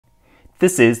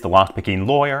This is the Lockpicking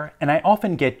Lawyer, and I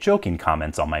often get joking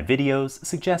comments on my videos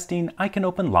suggesting I can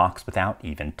open locks without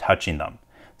even touching them,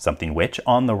 something which,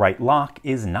 on the right lock,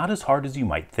 is not as hard as you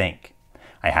might think.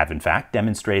 I have in fact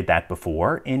demonstrated that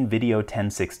before in video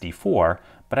 1064,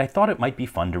 but I thought it might be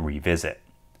fun to revisit.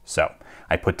 So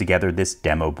I put together this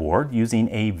demo board using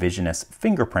a Visionis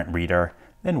fingerprint reader,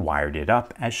 then wired it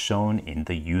up as shown in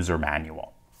the user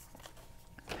manual.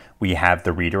 We have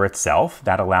the reader itself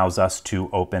that allows us to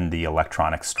open the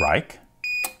electronic strike.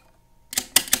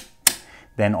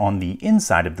 Then on the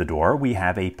inside of the door, we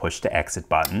have a push to exit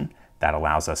button that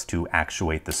allows us to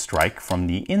actuate the strike from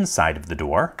the inside of the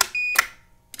door.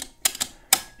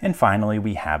 And finally,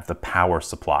 we have the power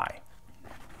supply.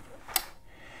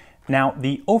 Now,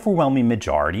 the overwhelming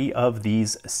majority of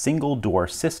these single door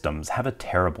systems have a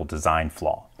terrible design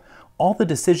flaw. All the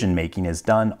decision making is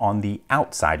done on the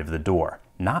outside of the door,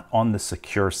 not on the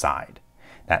secure side.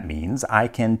 That means I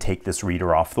can take this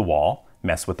reader off the wall,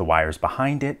 mess with the wires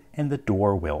behind it, and the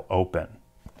door will open.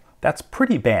 That's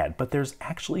pretty bad, but there's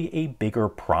actually a bigger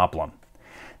problem.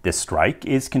 This strike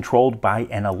is controlled by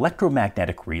an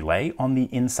electromagnetic relay on the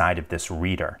inside of this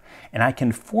reader, and I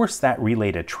can force that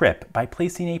relay to trip by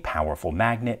placing a powerful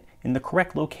magnet in the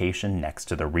correct location next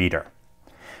to the reader.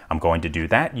 I'm going to do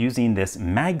that using this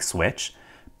mag switch.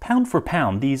 Pound for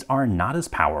pound, these are not as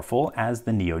powerful as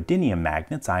the neodymium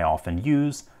magnets I often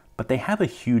use, but they have a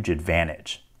huge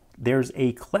advantage. There's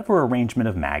a clever arrangement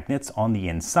of magnets on the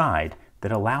inside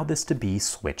that allow this to be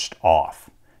switched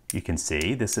off. You can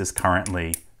see this is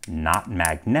currently not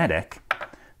magnetic,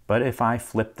 but if I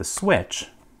flip the switch,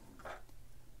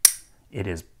 it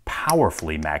is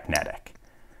powerfully magnetic.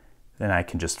 Then I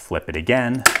can just flip it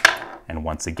again, and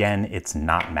once again, it's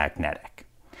not magnetic.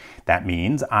 That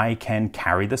means I can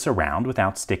carry this around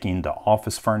without sticking to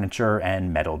office furniture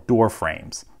and metal door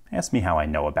frames. Ask me how I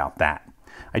know about that.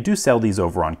 I do sell these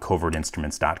over on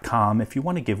covertinstruments.com if you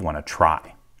want to give one a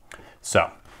try.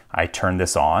 So I turn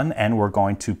this on, and we're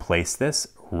going to place this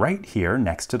right here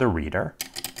next to the reader.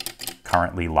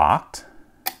 Currently locked,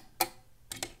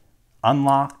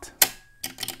 unlocked,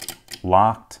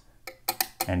 locked,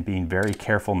 and being very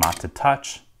careful not to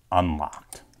touch,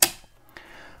 unlocked.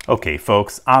 Okay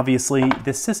folks, obviously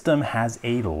this system has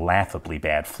a laughably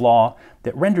bad flaw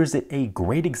that renders it a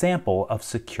great example of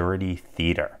security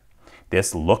theater.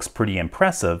 This looks pretty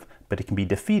impressive, but it can be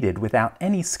defeated without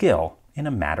any skill in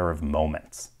a matter of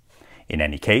moments. In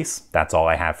any case, that's all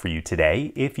I have for you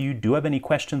today. If you do have any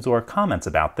questions or comments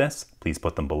about this, please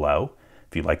put them below.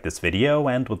 If you like this video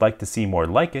and would like to see more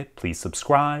like it, please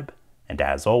subscribe. And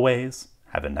as always,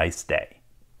 have a nice day.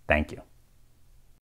 Thank you.